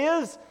 there it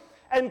is,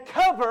 and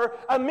cover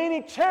a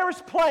many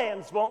cherished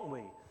plans, won't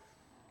we?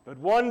 But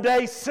one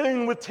day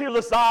soon with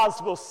tearless eyes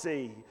we'll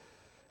see.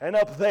 And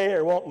up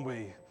there, won't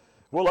we?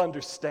 We'll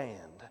understand.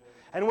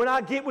 And when I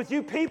get with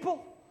you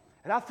people,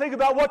 and I think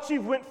about what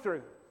you've went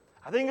through,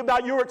 I think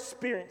about your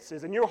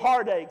experiences and your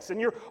heartaches and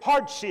your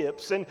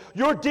hardships and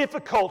your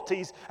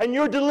difficulties and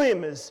your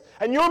dilemmas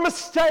and your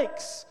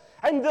mistakes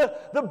and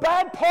the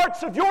bad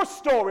parts of your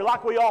story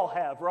like we all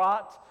have,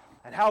 right?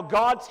 And how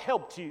God's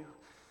helped you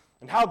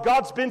and how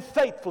God's been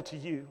faithful to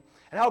you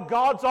and how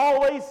God's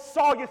always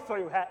saw you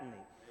through, hadn't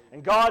He?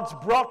 And God's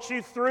brought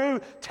you through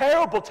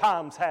terrible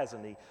times,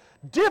 hasn't He?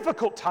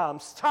 Difficult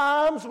times,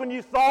 times when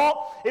you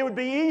thought it would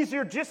be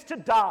easier just to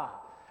die.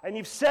 And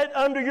you've sat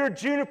under your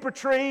juniper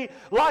tree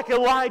like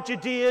Elijah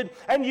did,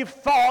 and you've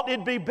thought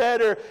it'd be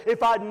better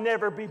if I'd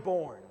never be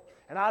born.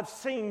 And I've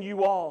seen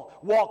you all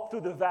walk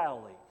through the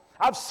valley.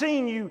 I've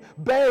seen you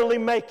barely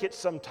make it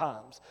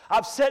sometimes.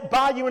 I've sat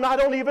by you and I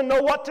don't even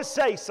know what to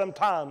say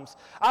sometimes.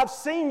 I've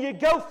seen you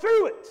go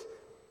through it.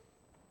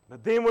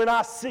 But then when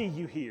I see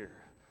you here,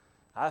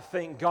 I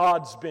think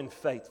God's been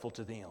faithful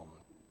to them.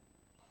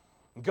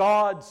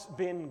 God's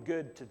been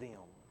good to them.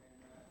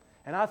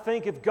 And I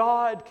think if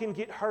God can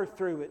get her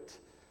through it,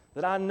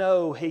 that I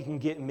know He can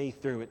get me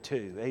through it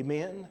too.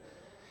 Amen?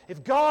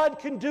 If God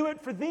can do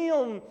it for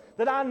them,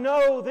 that I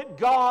know that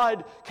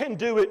God can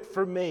do it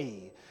for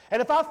me.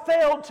 And if I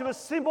failed to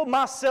assemble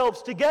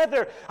myself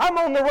together, I'm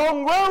on the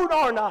wrong road,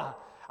 aren't I?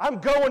 I'm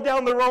going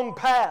down the wrong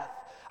path.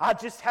 I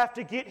just have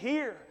to get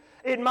here.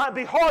 It might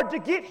be hard to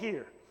get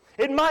here.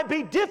 It might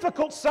be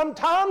difficult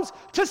sometimes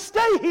to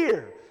stay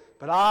here.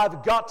 But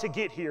I've got to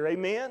get here,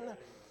 amen?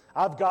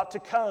 I've got to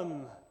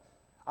come.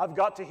 I've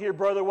got to hear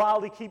Brother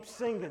Wiley keep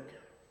singing.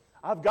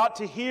 I've got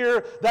to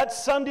hear that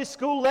Sunday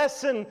school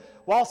lesson,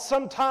 while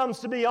sometimes,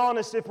 to be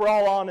honest, if we're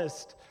all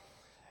honest,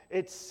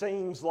 it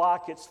seems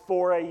like it's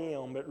 4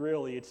 a.m., but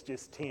really it's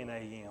just 10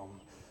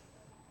 a.m.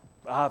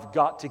 I've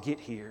got to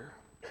get here.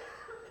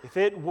 If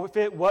it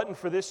wasn't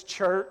for this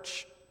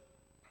church,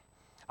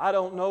 I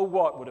don't know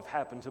what would have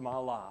happened to my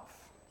life.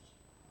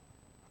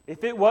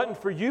 If it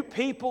wasn't for you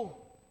people,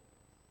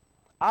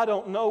 I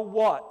don't know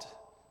what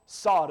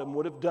Sodom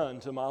would have done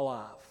to my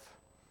life.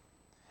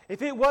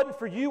 If it wasn't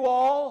for you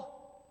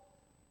all,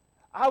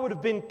 I would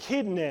have been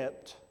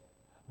kidnapped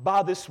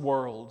by this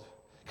world.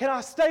 Can I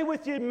stay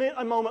with you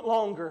a moment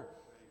longer?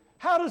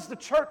 How does the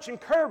church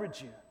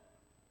encourage you?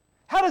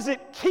 How does it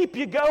keep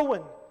you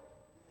going?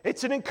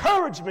 It's an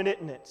encouragement,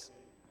 isn't it?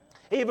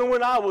 Even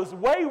when I was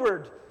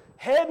wayward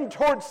heading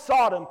towards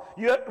Sodom.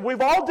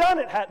 We've all done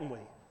it, hadn't we?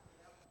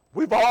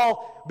 We've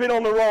all been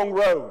on the wrong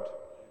road.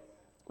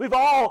 We've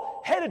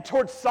all headed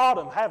towards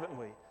Sodom, haven't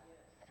we?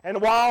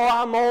 And while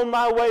I'm on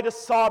my way to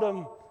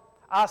Sodom,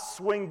 I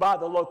swing by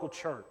the local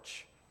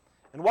church.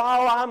 And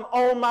while I'm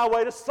on my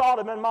way to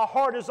Sodom and my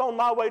heart is on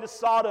my way to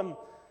Sodom,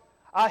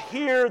 I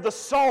hear the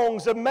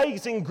songs,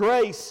 Amazing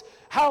Grace,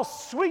 how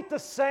sweet the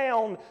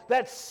sound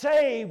that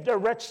saved a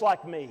wretch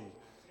like me.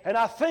 And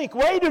I think,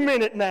 wait a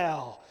minute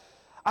now,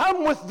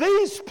 I'm with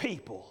these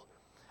people.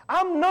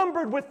 I'm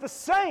numbered with the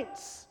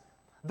saints.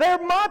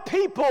 They're my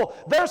people.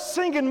 They're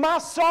singing my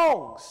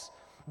songs.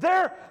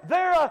 They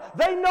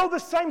know the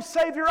same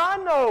Savior I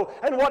know.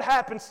 And what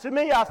happens to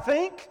me, I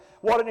think?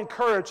 What an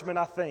encouragement,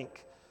 I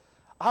think.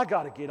 I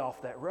got to get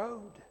off that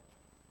road.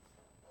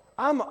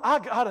 I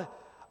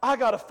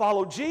got to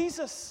follow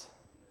Jesus.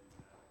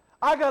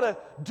 I got to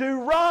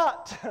do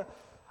right.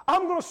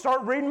 I'm going to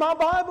start reading my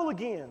Bible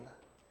again.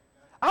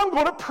 I'm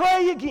going to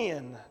pray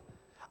again.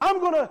 I'm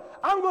going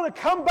to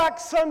come back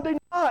Sunday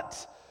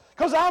night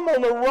because I'm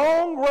on the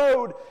wrong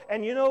road.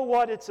 And you know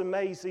what? It's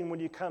amazing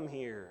when you come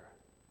here.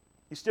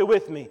 You still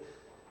with me?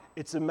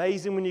 It's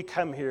amazing when you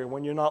come here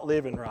when you're not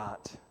living right.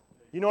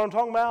 You know what I'm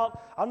talking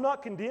about? I'm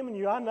not condemning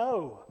you, I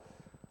know.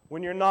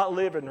 When you're not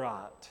living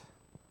right.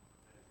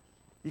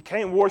 You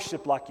can't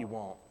worship like you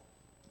want.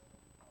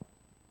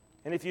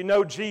 And if you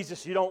know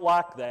Jesus, you don't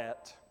like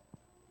that.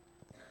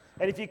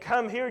 And if you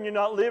come here and you're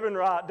not living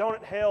right, don't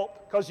it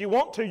help? Because you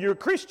want to, you're a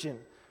Christian.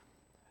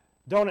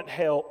 Don't it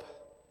help?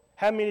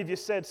 How many of you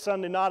said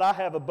Sunday night, I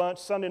have a bunch,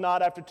 Sunday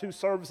night after 2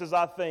 services,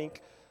 I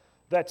think,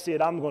 that's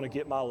it, I'm going to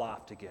get my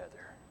life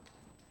together.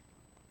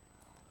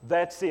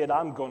 That's it,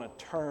 I'm going to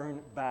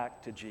turn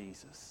back to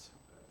Jesus.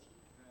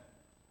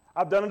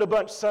 I've done it a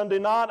bunch Sunday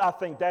night, I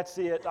think that's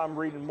it, I'm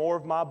reading more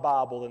of my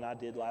Bible than I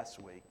did last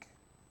week.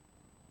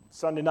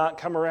 Sunday night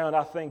come around,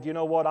 I think, you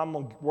know what, I'm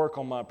going to work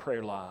on my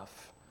prayer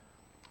life.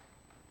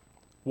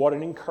 What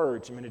an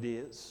encouragement it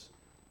is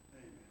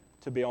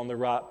to be on the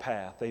right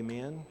path.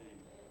 Amen?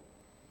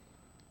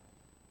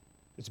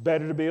 It's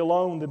better to be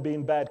alone than be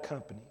in bad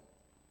company.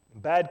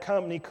 Bad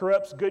company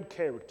corrupts good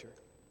character.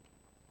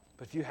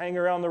 But if you hang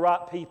around the right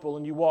people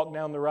and you walk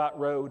down the right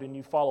road and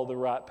you follow the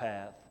right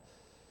path,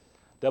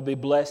 there'll be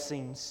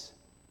blessings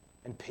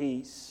and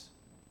peace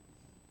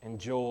and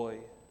joy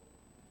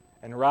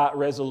and right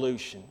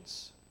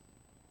resolutions.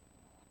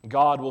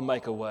 God will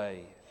make a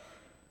way.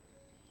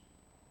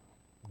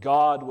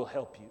 God will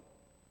help you.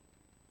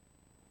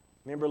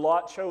 Remember,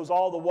 Lot chose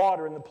all the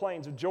water in the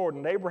plains of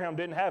Jordan. Abraham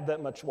didn't have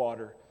that much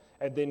water.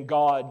 And then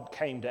God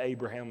came to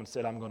Abraham and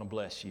said, I'm going to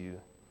bless you.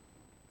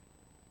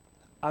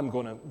 I'm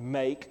going to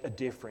make a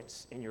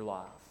difference in your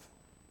life.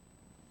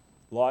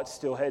 Lot's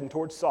still heading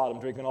towards Sodom,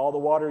 drinking all the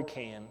water he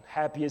can,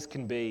 happy as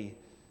can be,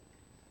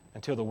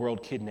 until the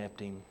world kidnapped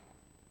him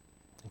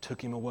and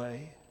took him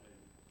away.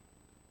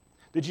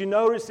 Did you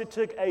notice it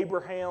took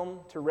Abraham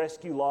to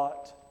rescue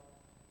Lot?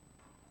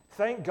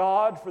 Thank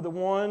God for the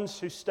ones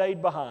who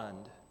stayed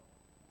behind.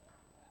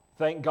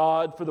 Thank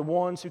God for the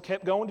ones who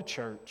kept going to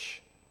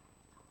church.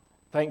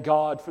 Thank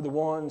God for the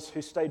ones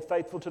who stayed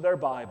faithful to their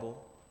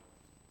Bible.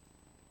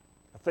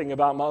 I think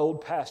about my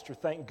old pastor.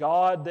 Thank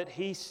God that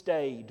he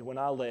stayed when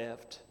I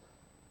left,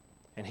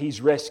 and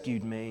he's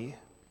rescued me.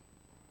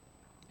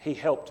 He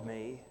helped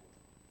me.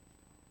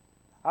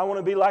 I want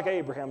to be like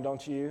Abraham,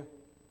 don't you?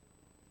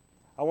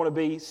 I want to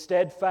be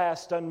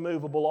steadfast,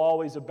 unmovable,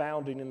 always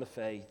abounding in the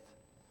faith.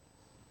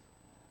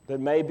 That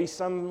maybe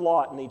some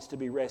Lot needs to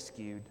be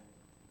rescued.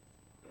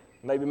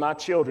 Maybe my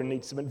children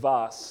need some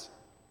advice.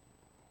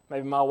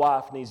 Maybe my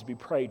wife needs to be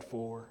prayed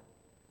for.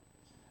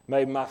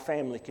 Maybe my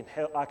family can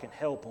help. I can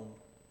help them.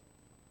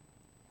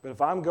 But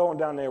if I'm going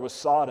down there with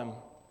Sodom,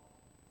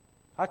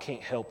 I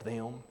can't help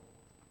them.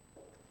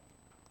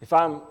 If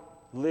I'm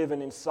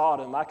living in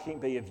Sodom, I can't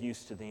be of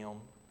use to them.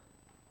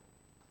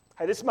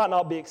 Hey, this might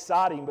not be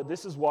exciting, but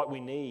this is what we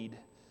need.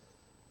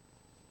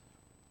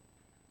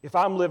 If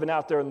I'm living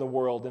out there in the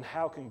world, then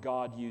how can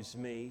God use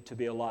me to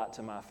be a light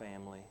to my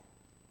family?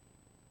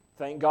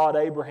 Thank God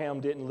Abraham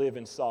didn't live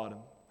in Sodom.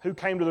 Who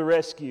came to the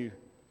rescue?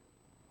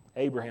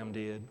 Abraham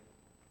did.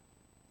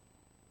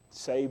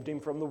 Saved him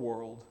from the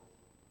world.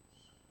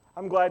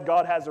 I'm glad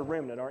God has a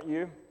remnant, aren't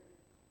you?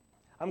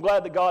 I'm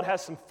glad that God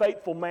has some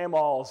faithful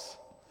mammaws.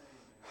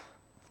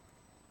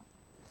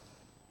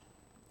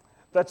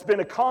 That's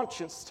been a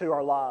conscience to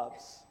our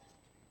lives.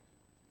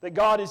 That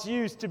God has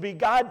used to be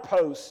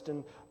guideposts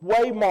and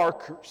way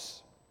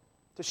markers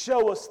to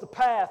show us the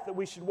path that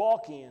we should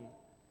walk in.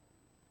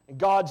 And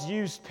God's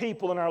used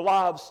people in our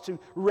lives to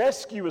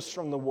rescue us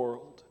from the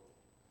world.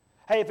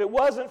 Hey, if it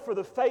wasn't for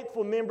the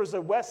faithful members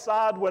of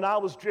Westside when I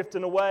was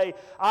drifting away,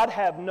 I'd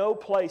have no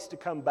place to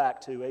come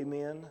back to.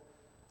 Amen?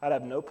 I'd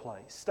have no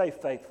place. Stay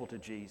faithful to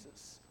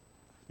Jesus.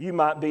 You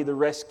might be the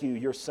rescue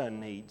your son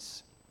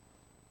needs.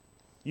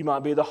 You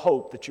might be the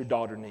hope that your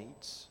daughter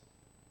needs.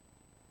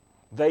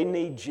 They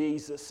need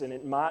Jesus, and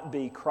it might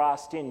be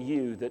Christ in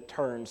you that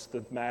turns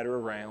the matter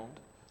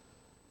around.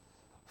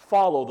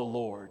 Follow the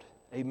Lord.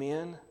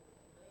 Amen?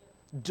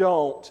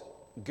 Don't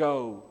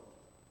go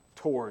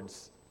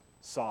towards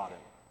Sodom.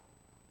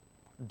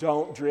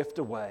 Don't drift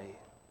away.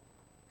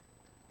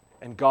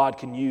 And God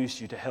can use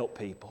you to help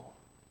people.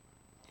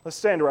 Let's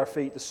stand to our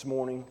feet this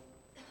morning.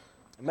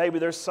 Maybe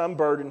there's some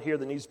burden here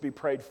that needs to be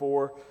prayed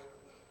for.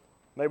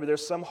 Maybe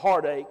there's some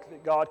heartache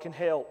that God can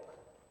help.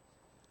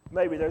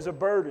 Maybe there's a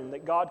burden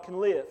that God can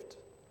lift.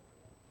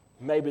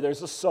 Maybe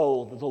there's a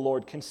soul that the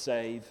Lord can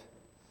save.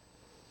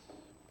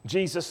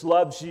 Jesus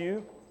loves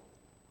you.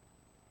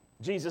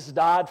 Jesus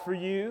died for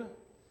you.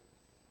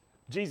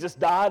 Jesus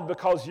died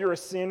because you're a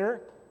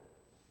sinner.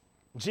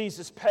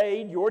 Jesus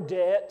paid your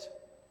debt.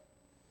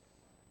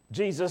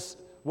 Jesus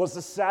was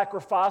the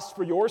sacrifice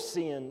for your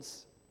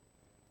sins.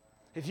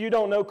 If you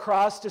don't know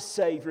Christ as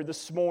Savior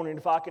this morning,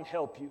 if I can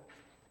help you,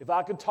 if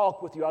I could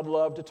talk with you, I'd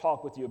love to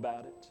talk with you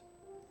about it.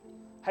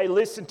 Hey,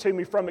 listen to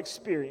me from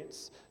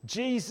experience.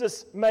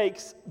 Jesus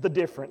makes the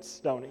difference,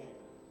 don't He?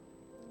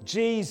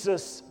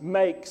 Jesus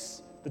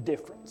makes the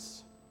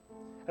difference.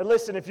 And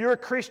listen, if you're a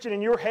Christian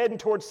and you're heading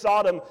towards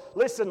Sodom,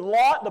 listen,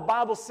 Lot, the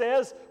Bible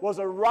says, was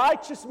a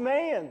righteous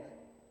man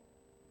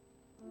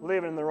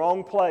living in the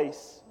wrong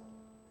place,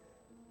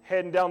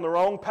 heading down the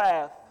wrong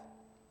path.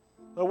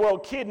 The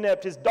world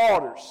kidnapped his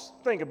daughters.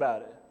 Think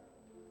about it.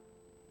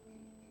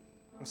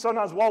 And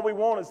sometimes what we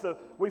want is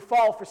we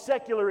fall for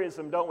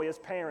secularism, don't we, as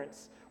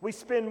parents? We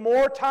spend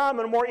more time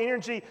and more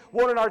energy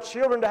wanting our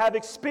children to have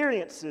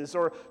experiences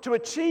or to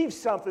achieve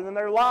something in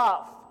their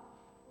life.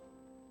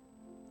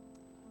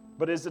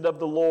 But is it of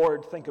the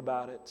Lord? Think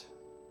about it.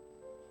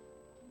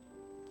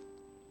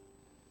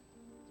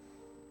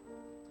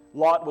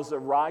 Lot was a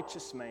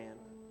righteous man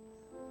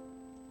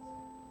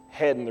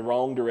heading the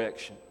wrong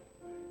direction.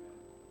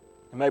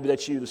 And maybe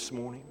that's you this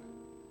morning.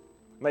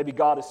 Maybe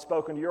God has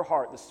spoken to your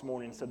heart this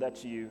morning and said,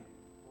 that's you.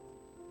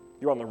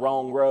 You're on the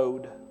wrong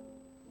road.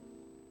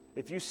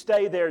 If you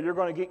stay there, you're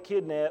going to get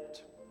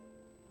kidnapped.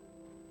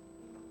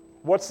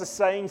 What's the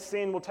saying?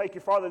 Sin will take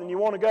you farther than you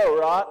want to go,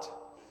 right?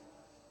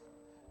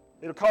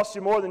 It'll cost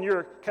you more than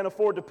you can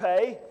afford to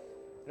pay.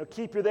 It'll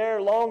keep you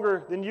there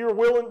longer than you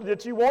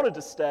wanted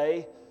to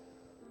stay.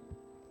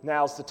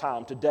 Now's the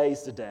time.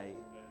 Today's the day.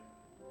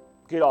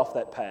 Get off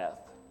that path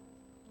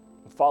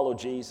and follow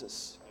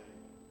Jesus.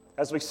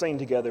 As we sing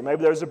together,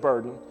 maybe there's a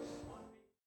burden.